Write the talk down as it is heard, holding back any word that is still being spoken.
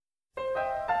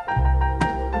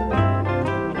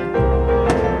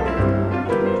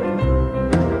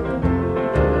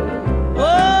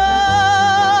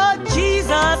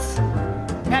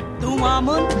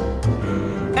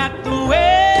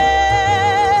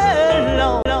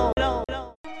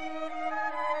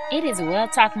It is Well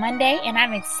Talk Monday, and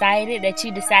I'm excited that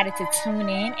you decided to tune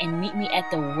in and meet me at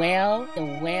the well.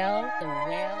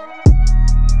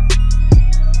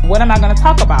 What am I going to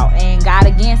talk about? And God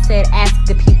again said, ask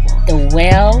the people. The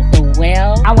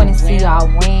well. I want to see y'all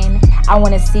win. I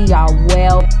want to see y'all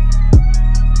well.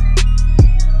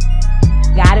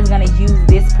 God is going to use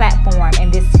this platform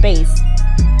and this space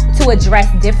to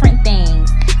address different things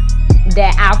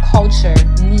that our culture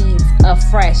needs a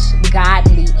fresh,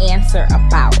 godly answer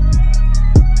about.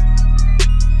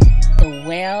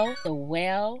 The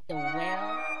well.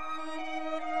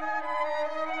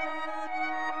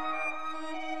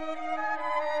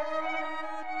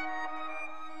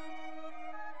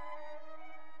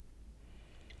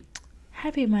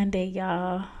 Happy Monday,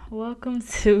 y'all. Welcome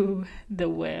to The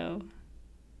Well.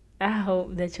 I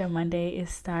hope that your Monday is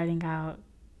starting out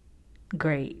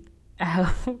great. I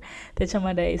hope that your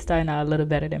Monday is starting out a little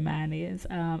better than mine is.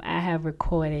 I have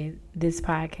recorded this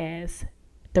podcast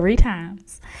 3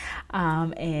 times,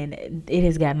 and it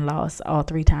has gotten lost all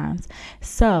 3 times.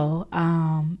 So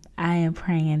I am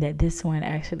praying that this one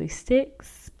actually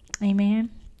sticks.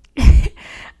 Amen.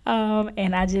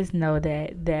 And I just know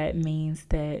that means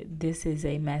that this is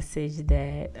a message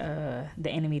that the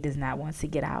enemy does not want to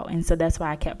get out. And so that's why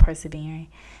I kept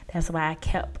persevering. That's why I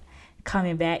kept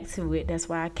coming back to it. That's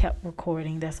why I kept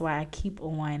recording. That's why I keep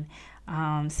on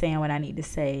saying what I need to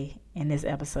say in this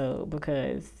episode,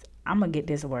 because I'm going to get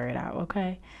this word out,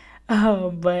 okay?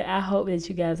 But I hope that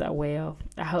you guys are well.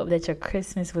 I hope that your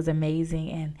Christmas was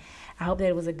amazing, and I hope that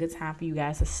it was a good time for you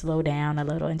guys to slow down a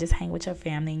little and just hang with your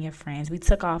family and your friends. We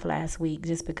took off last week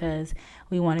just because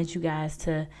we wanted you guys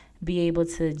to be able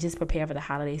to just prepare for the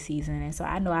holiday season. And so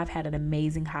I know I've had an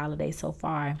amazing holiday so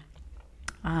far.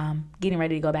 Getting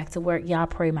ready to go back to work. Y'all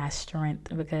pray my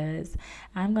strength, because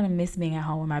I'm going to miss being at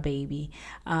home with my baby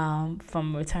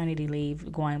from maternity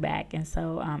leave going back. And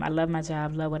so I love my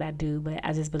job, love what I do, but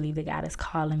I just believe that God is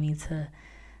calling me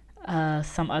to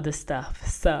some other stuff.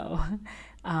 So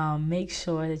make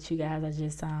sure that you guys are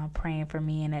just praying for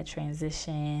me in that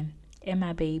transition and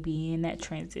my baby in that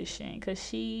transition, because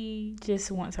she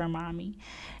just wants her mommy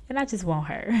and I just want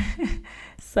her.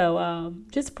 So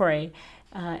just pray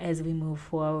as we move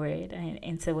forward and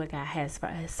into what God has for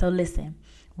us. So listen,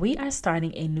 we are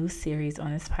starting a new series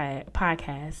on this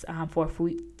podcast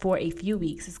for a few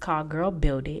weeks. It's called Girl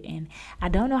Build It. And I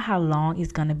don't know how long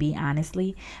it's going to be,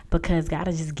 honestly, because God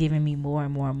is just giving me more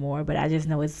and more and more. But I just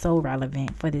know it's so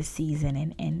relevant for this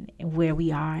season and where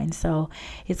we are. And so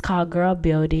it's called Girl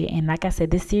Build It. And like I said,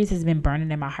 this series has been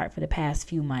burning in my heart for the past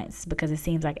few months, because it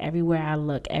seems like everywhere I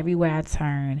look, everywhere I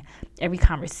turn, every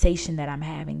conversation that I'm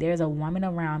having, there's a woman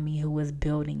around me who is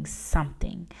building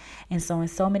something. And so in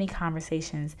so many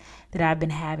conversations that I've been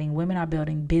having, women are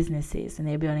building businesses and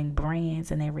they're building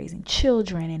brands and they're raising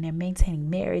children and they're maintaining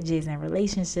marriages and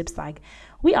relationships. Like,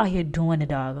 we are here doing the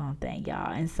doggone thing,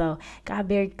 y'all. And so God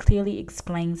very clearly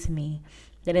explained to me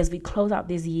that as we close out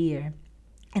this year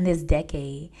and this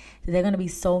decade, there are going to be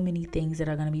so many things that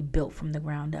are going to be built from the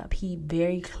ground up. He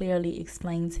very clearly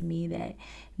explained to me that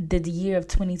the year of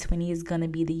 2020 is going to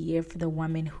be the year for the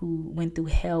woman who went through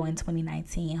hell in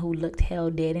 2019, who looked hell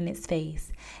dead in its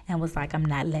face and was like, I'm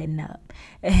not letting up.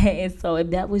 And so if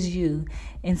that was you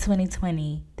in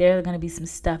 2020, there's going to be some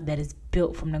stuff that is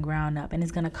built from the ground up, and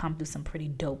it's going to come through some pretty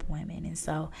dope women. And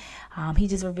so he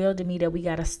just revealed to me that we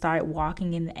got to start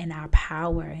walking in our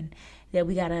power, and that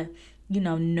we got to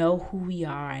know who we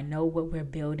are and know what we're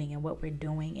building and what we're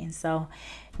doing. And so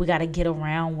we got to get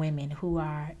around women who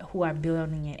are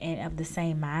building it and of the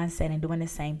same mindset and doing the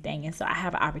same thing. And so I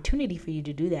have an opportunity for you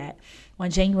to do that. On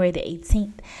January the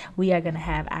 18th, we are going to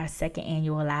have our second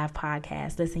annual live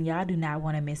podcast. Listen, y'all do not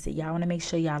want to miss it. Y'all want to make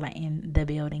sure y'all are in the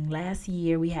building. Last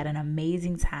year, we had an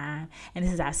amazing time, and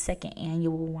this is our second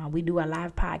annual one. We do a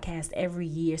live podcast every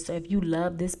year. So if you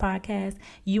love this podcast,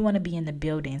 you want to be in the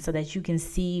building so that you can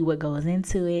see what goes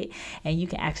into it, and you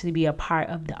can actually be a part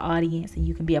of the audience, and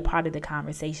you can be a part of the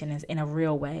conversation in a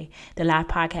real way. The live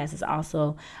podcast is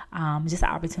also just an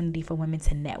opportunity for women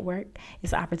to network.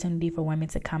 It's an opportunity for women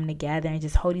to come together and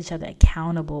just hold each other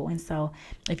accountable. And so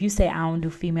if you say, I don't do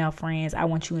female friends, I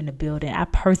want you in the building. I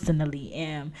personally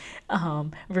am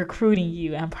recruiting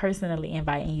you. I'm personally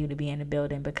inviting you to be in the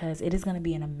building, because it is going to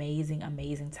be an amazing,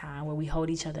 amazing time where we hold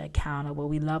each other accountable.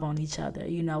 We love on each other.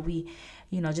 We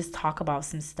just talk about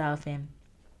some stuff and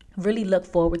really look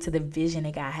forward to the vision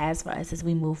that God has for us as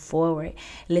we move forward.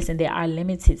 Listen, there are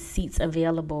limited seats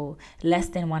available, less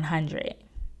than 100.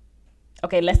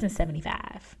 Okay, less than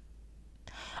 75.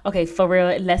 Okay, for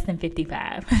real, less than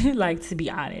 55. Like, to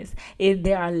be honest,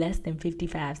 there are less than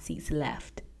 55 seats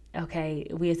left. Okay,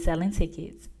 we're selling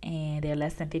tickets and there are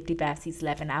less than 55 seats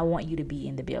left, and I want you to be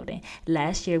in the building.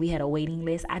 Last year we had a waiting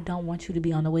list. I don't want you to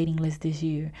be on the waiting list this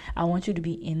year. I want you to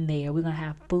be in there. We're gonna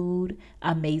have food,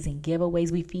 amazing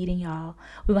giveaways. We feeding y'all.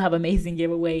 We're gonna have amazing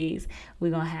giveaways.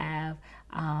 We're gonna have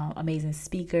amazing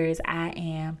speakers. I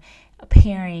am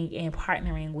pairing and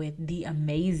partnering with the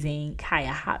amazing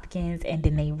Kaya Hopkins and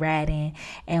Danae Radin,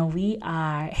 and we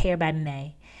are Hair by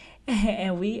Danae.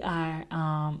 And we are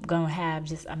going to have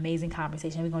just amazing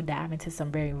conversation. We're going to dive into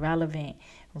some very relevant,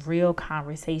 real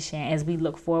conversation as we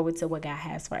look forward to what God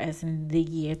has for us in the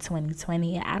year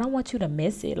 2020. And I don't want you to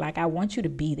miss it. Like, I want you to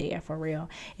be there for real.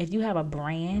 If you have a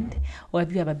brand or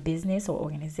if you have a business or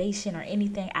organization or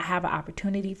anything, I have an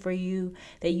opportunity for you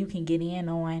that you can get in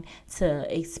on to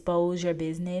expose your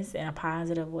business in a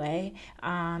positive way.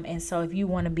 And so if you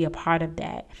want to be a part of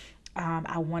that,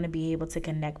 I want to be able to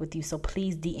connect with you. So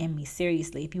please DM me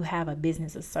seriously. If you have a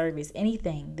business or service,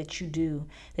 anything that you do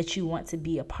that you want to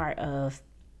be a part of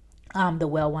the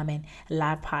Well Woman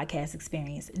live podcast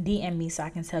experience, DM me so I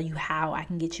can tell you how I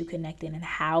can get you connected and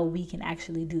how we can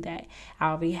actually do that. I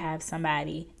already have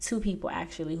two people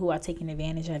actually, who are taking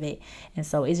advantage of it. And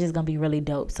so it's just going to be really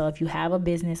dope. So if you have a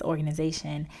business,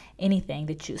 organization, anything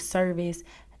that you service,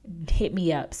 hit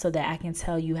me up so that I can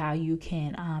tell you how you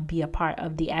can be a part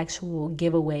of the actual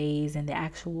giveaways and the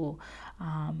actual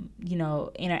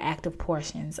interactive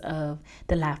portions of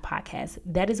the live podcast.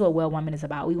 That is what Well Woman is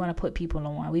about. We want to put people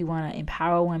on. We want to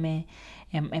empower women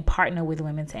and partner with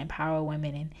women to empower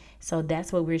women. And so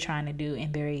that's what we're trying to do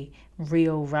in very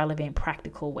real, relevant,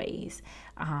 practical ways.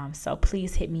 So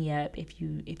please hit me up if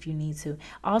you need to.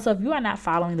 Also, if you are not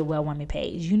following the Well Woman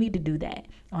page, you need to do that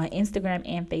on Instagram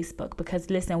and Facebook, because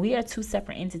listen, we are two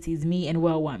separate entities, me and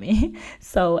Well Woman.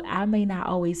 So I may not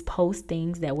always post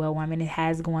things that Well Woman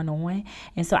has going on,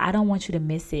 and so I don't want you to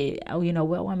miss it.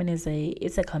 Well Woman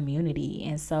it's a community,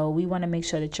 and so we want to make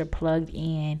sure that you're plugged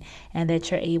in and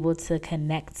that you're able to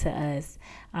connect to us.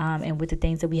 And with the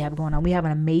things that we have going on, we have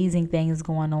amazing things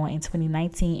going on in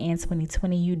 2019 and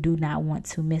 2020. You do not want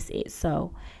to miss it.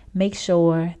 So make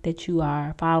sure that you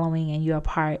are following and you're a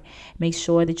part. Make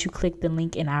sure that you click the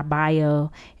link in our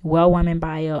bio, Well Woman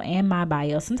bio and my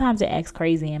bio. Sometimes it acts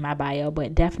crazy in my bio,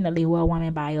 but definitely Well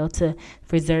Woman bio to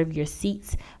reserve your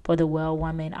seats for the Well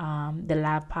Woman, the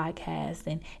live podcast.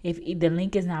 And if the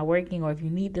link is not working or if you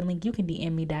need the link, you can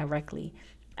DM me directly.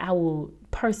 I will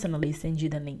personally send you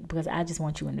the link because I just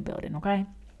want you in the building, okay?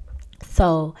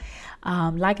 So,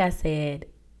 like I said,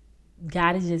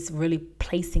 God is just really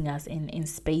placing us in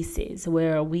spaces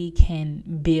where we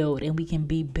can build and we can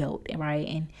be built,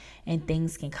 right? And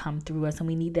things can come through us, and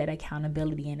we need that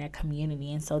accountability and that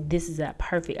community. And so this is a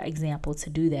perfect example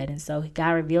to do that. And so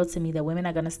God revealed to me that women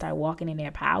are going to start walking in their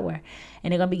power,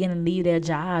 and they're going to begin to leave their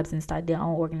jobs and start their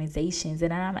own organizations.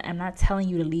 And I'm not telling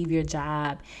you to leave your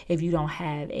job if you don't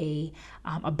have a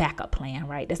backup plan,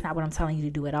 right? That's not what I'm telling you to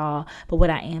do at all. But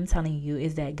what I am telling you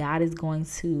is that God is going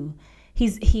to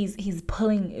He's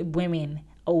pulling women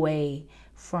away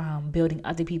from building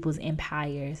other people's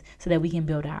empires so that we can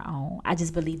build our own. I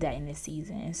just believe that in this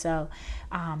season. So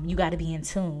you got to be in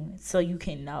tune so you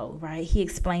can know, right? He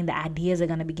explained the ideas are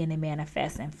going to begin to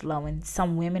manifest and flow. And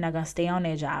some women are going to stay on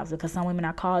their jobs because some women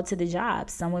are called to the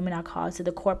jobs. Some women are called to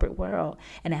the corporate world,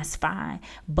 and that's fine.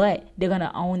 But they're going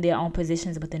to own their own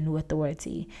positions with a new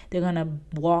authority. They're going to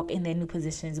walk in their new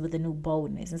positions with a new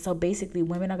boldness. And so basically,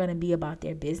 women are going to be about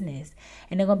their business,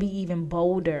 and they're going to be even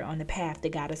bolder on the path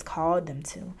that God has called them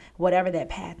to, whatever that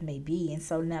path may be. And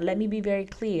so now let me be very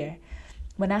clear.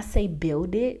 When I say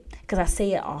build it, because I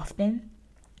say it often,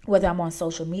 whether I'm on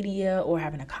social media or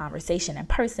having a conversation in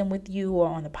person with you or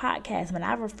on the podcast, when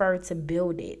I refer to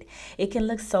build it, it can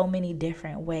look so many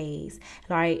different ways,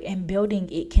 right? And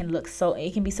building it can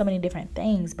be so many different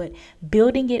things, but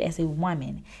building it as a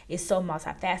woman is so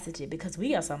multifaceted because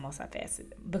we are so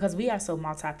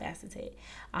multifaceted,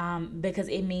 because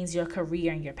it means your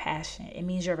career and your passion. It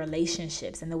means your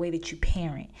relationships and the way that you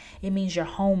parent. It means your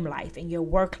home life and your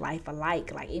work life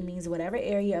alike. Like, it means whatever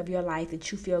area of your life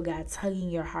that you feel God tugging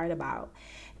your heart about.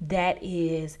 That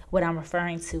is what I'm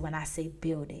referring to when I say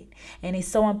build it. And it's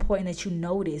so important that you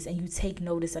notice and you take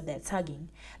notice of that tugging.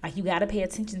 Like, you got to pay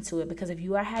attention to it, because if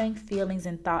you are having feelings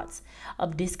and thoughts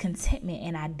of discontentment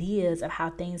and ideas of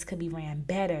how things could be ran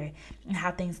better and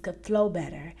how things could flow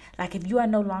better, like if you are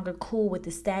no longer cool with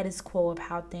the status quo of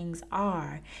how things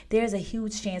are, there's a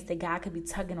huge chance that God could be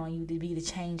tugging on you to be the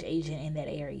change agent in that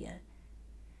area.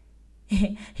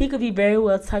 He could be very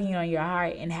well tugging on your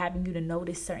heart and having you to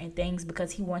notice certain things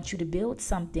because he wants you to build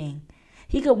something.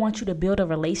 He could want you to build a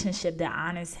relationship that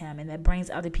honors him and that brings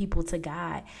other people to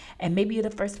God. And maybe you're the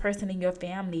first person in your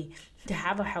family to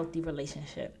have a healthy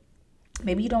relationship.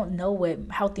 Maybe you don't know what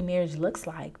healthy marriage looks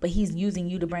like, but he's using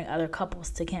you to bring other couples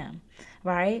to him,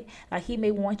 right? Like he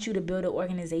may want you to build an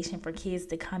organization for kids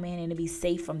to come in and to be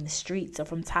safe from the streets or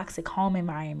from toxic home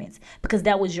environments because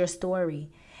that was your story.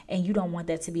 And you don't want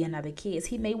that to be another kid's.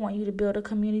 He may want you to build a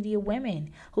community of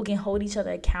women who can hold each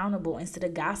other accountable instead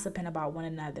of gossiping about one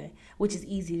another, which is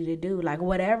easy to do. Like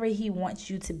whatever he wants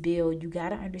you to build, you got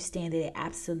to understand that it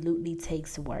absolutely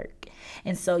takes work.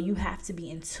 And so you have to be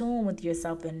in tune with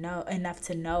yourself and know enough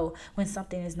to know when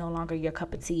something is no longer your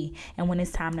cup of tea and when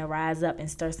it's time to rise up and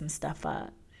stir some stuff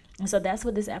up. And so that's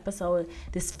what this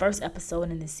first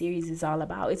episode in the series is all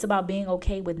about. It's about being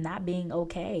okay with not being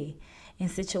okay in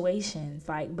situations,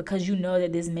 like, because you know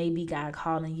that this may be God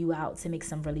calling you out to make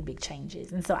some really big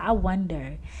changes. And so I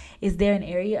wonder, is there an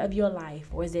area of your life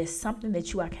or is there something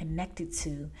that you are connected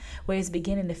to where it's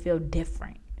beginning to feel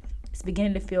different? It's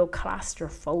beginning to feel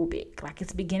claustrophobic, like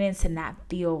it's beginning to not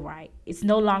feel right. It's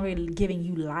no longer giving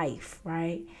you life,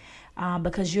 right?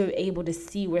 Because you're able to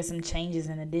see where some changes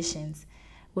and additions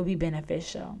will be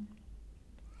beneficial.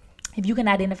 If you can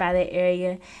identify that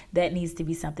area, that needs to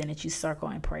be something that you circle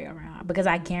and pray around, because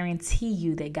I guarantee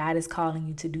you that God is calling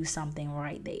you to do something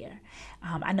right there.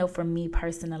 I know for me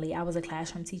personally, I was a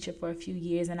classroom teacher for a few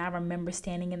years, and I remember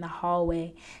standing in the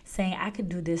hallway saying I could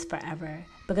do this forever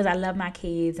because I love my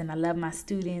kids and I love my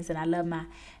students and I love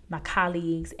my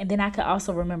colleagues. And then I could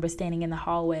also remember standing in the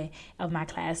hallway of my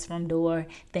classroom door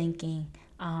thinking,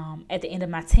 at the end of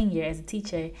my tenure as a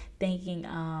teacher, thinking,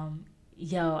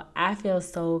 yo, I feel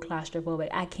so claustrophobic.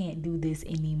 I can't do this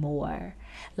anymore.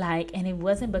 Like, and it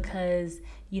wasn't because,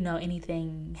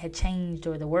 anything had changed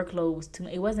or the workload was too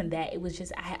much. It wasn't that. It was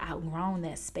just I had outgrown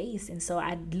that space. And so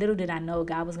little did I know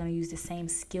God was going to use the same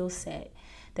skill set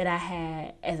that I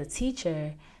had as a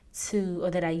teacher or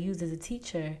that I used as a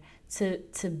teacher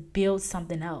to build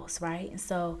something else, right? And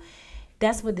so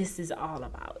that's what this is all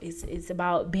about. It's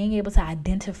about being able to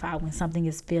identify when something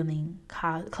is feeling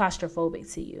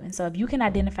claustrophobic to you. And so if you can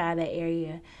identify that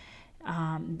area,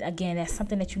 again, that's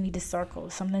something that you need to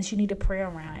circle, something that you need to pray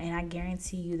around. And I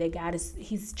guarantee you that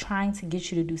he's trying to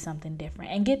get you to do something different.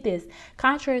 And get this,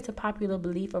 contrary to popular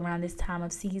belief around this time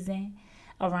of season,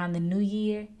 around the new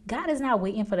year, God is not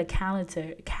waiting for the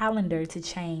calendar to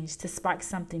change to spark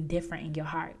something different in your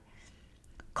heart.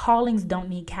 Callings don't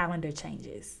need calendar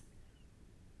changes.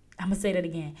 I'm going to say that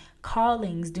again.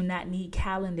 Callings do not need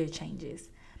calendar changes.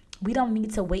 We don't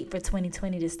need to wait for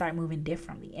 2020 to start moving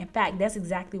differently. In fact, that's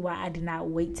exactly why I did not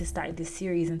wait to start this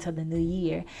series until the new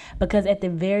year. Because at the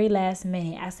very last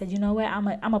minute, I said, you know what? I'm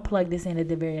going to plug this in at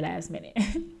the very last minute.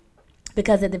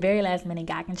 Because at the very last minute,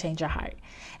 God can change your heart.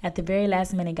 At the very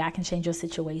last minute, God can change your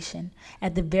situation.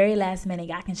 At the very last minute,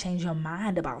 God can change your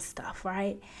mind about stuff,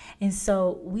 right? And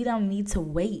so we don't need to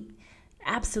wait.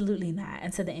 Absolutely not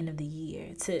until the end of the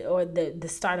year or the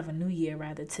start of a new year,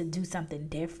 rather, to do something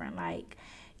different. Like,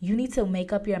 you need to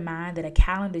make up your mind that a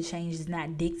calendar change does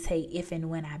not dictate if and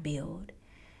when I build.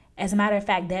 As a matter of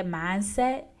fact, that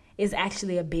mindset is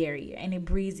actually a barrier and it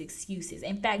breeds excuses.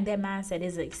 In fact, that mindset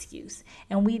is an excuse,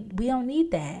 and we don't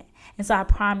need that. And so I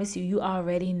promise you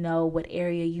already know what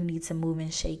area you need to move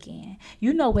and shake in.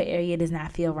 You know what area does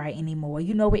not feel right anymore.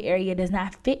 You know what area does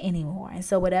not fit anymore. And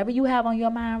so whatever you have on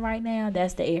your mind right now,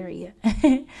 that's the area.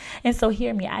 And so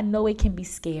hear me. I know it can be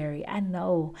scary. I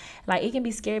know, like, it can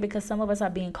be scary because some of us are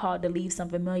being called to leave some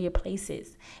familiar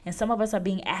places, and some of us are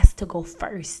being asked to go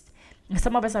first. And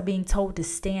some of us are being told to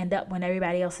stand up when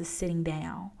everybody else is sitting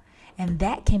down. And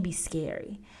that can be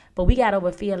scary. But we got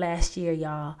over fear last year,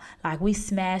 y'all. Like, we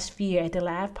smashed fear at the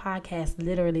live podcast.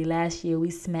 Literally last year, we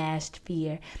smashed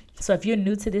fear. So if you're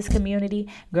new to this community,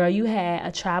 girl, you had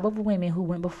a tribe of women who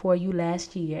went before you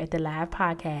last year at the live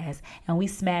podcast, and we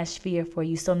smashed fear for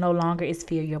you. So no longer is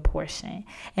fear your portion.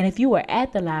 And if you were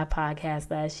at the live podcast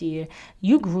last year,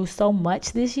 you grew so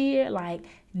much this year. Like,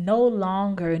 no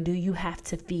longer do you have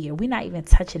to fear. We're not even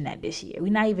touching that this year.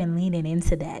 We're not even leaning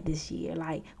into that this year.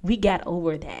 Like, we got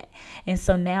over that. And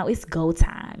so now it's go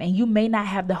time. And you may not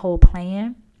have the whole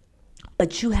plan,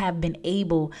 but you have been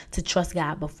able to trust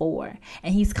God before.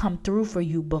 And he's come through for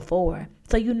you before.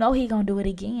 So you know he's going to do it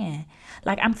again.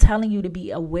 Like, I'm telling you to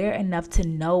be aware enough to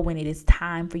know when it is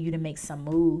time for you to make some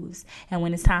moves. And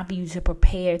when it's time for you to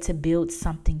prepare to build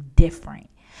something different.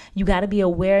 You got to be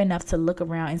aware enough to look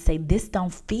around and say, this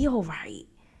don't feel right.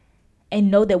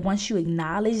 And know that once you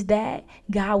acknowledge that,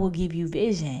 God will give you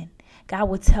vision. God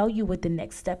will tell you what the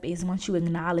next step is once you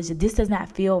acknowledge that this does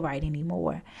not feel right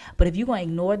anymore. But if you're going to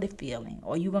ignore the feeling,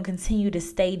 or you're going to continue to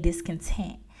stay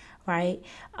discontent, right?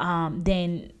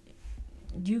 Then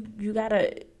you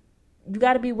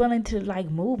gotta be willing to like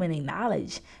move and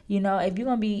acknowledge. If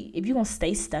you're gonna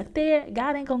stay stuck there,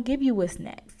 God ain't gonna give you what's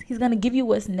next. He's gonna give you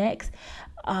what's next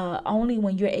only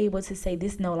when you're able to say,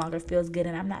 this no longer feels good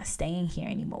and I'm not staying here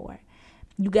anymore.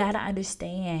 You gotta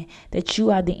understand that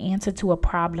you are the answer to a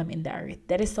problem in the earth.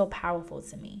 That is so powerful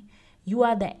to me. You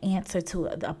are the answer to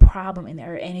a problem in the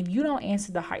earth. And if you don't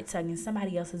answer the heart tugging,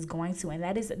 somebody else is going to. And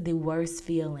that is the worst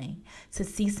feeling, to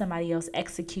see somebody else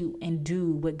execute and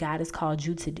do what God has called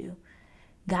you to do.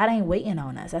 God ain't waiting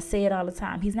on us. I say it all the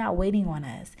time. He's not waiting on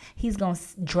us. He's going to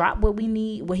drop what he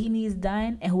needs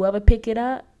done. And whoever pick it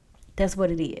up, that's what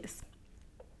it is.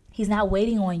 He's not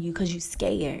waiting on you because you're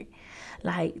scared.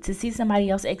 Like, to see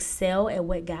somebody else excel at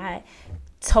what God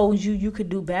told you could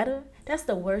do better, that's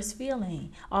the worst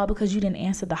feeling. All because you didn't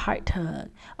answer the heart tug.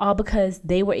 All because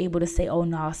they were able to say, oh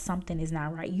no, something is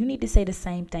not right. You need to say the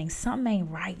same thing. Something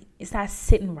ain't right. It's not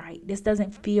sitting right. This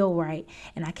doesn't feel right,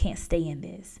 and I can't stay in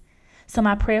this. So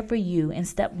my prayer for you in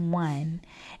step 1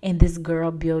 in this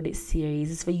Girl Build It series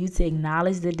is for you to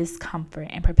acknowledge the discomfort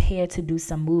and prepare to do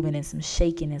some moving and some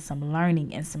shaking and some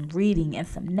learning and some reading and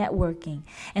some networking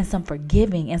and some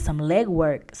forgiving and some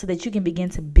legwork, so that you can begin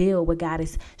to build what God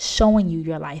is showing you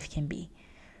your life can be.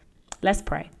 Let's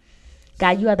pray.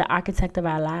 God, you are the architect of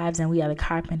our lives and we are the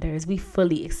carpenters. We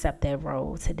fully accept that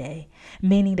role today,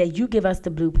 meaning that you give us the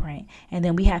blueprint and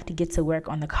then we have to get to work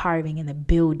on the carving and the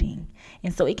building.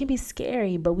 And so it can be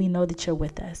scary, but we know that you're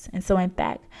with us. And so in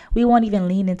fact, we won't even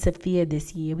lean into fear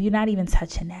this year. We're not even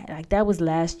touching that. Like, that was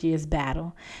last year's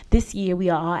battle. This year,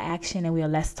 we are all action and we are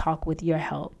less talk with your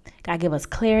help. God, give us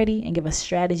clarity and give us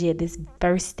strategy at this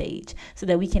first stage so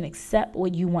that we can accept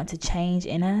what you want to change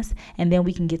in us, and then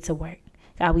we can get to work.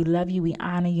 God, we love you, we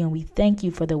honor you, and we thank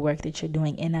you for the work that you're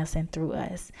doing in us and through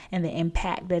us, and the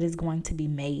impact that is going to be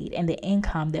made, and the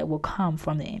income that will come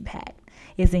from the impact.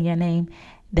 It's in your name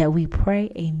that we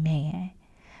pray, amen.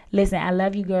 Listen, I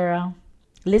love you, girl.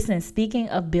 Listen, speaking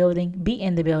of building, be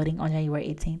in the building on January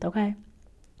 18th, okay?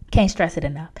 Can't stress it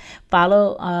enough.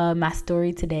 Follow my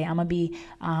story today. I'm going to be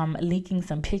linking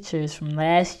some pictures from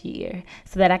last year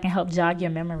so that I can help jog your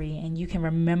memory and you can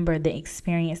remember the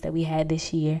experience that we had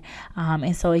this year.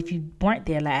 And so if you weren't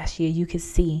there last year, you could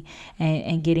see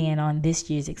and get in on this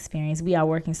year's experience. We are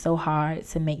working so hard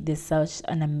to make this such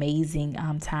an amazing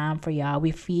time for y'all.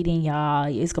 We're feeding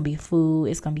y'all. It's going to be food.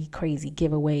 It's going to be crazy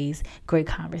giveaways, great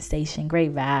conversation,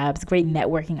 great vibes, great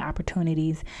networking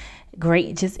opportunities.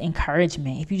 Great just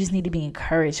encouragement. If you just need to be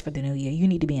encouraged for the new year, you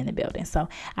need to be in the building. So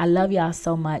I love y'all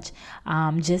so much.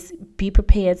 Just be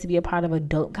prepared to be a part of a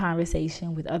dope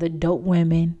conversation with other dope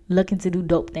women looking to do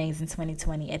dope things in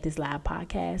 2020 at this live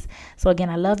podcast. So again,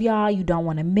 I love y'all. You don't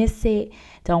want to miss it.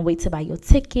 Don't wait to buy your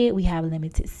ticket. We have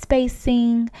limited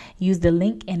spacing. Use the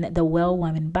link in the Well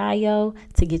Woman bio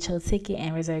to get your ticket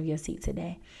and reserve your seat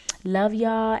today. Love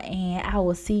y'all, and I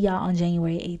will see y'all on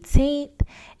January 18th.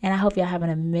 And I hope y'all have an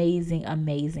amazing,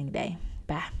 amazing day.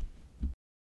 Bye.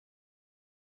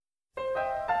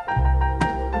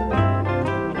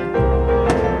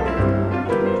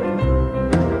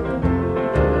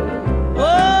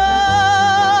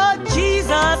 Oh,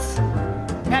 Jesus,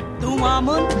 at the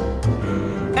woman,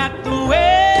 at the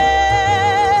well.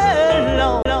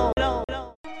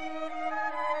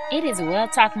 It is Well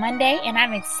Talk Monday, and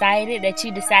I'm excited that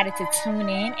you decided to tune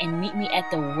in and meet me at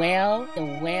the well.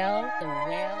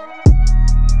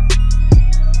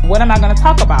 What am I going to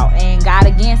talk about? And God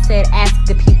again said, ask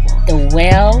the people. The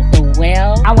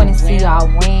well. I want to see y'all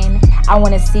win. I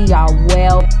want to see y'all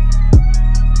well.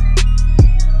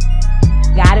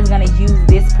 God is going to use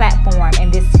this platform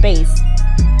and this space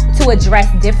to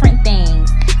address different things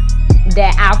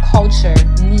that our culture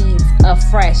needs a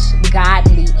fresh,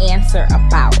 godly answer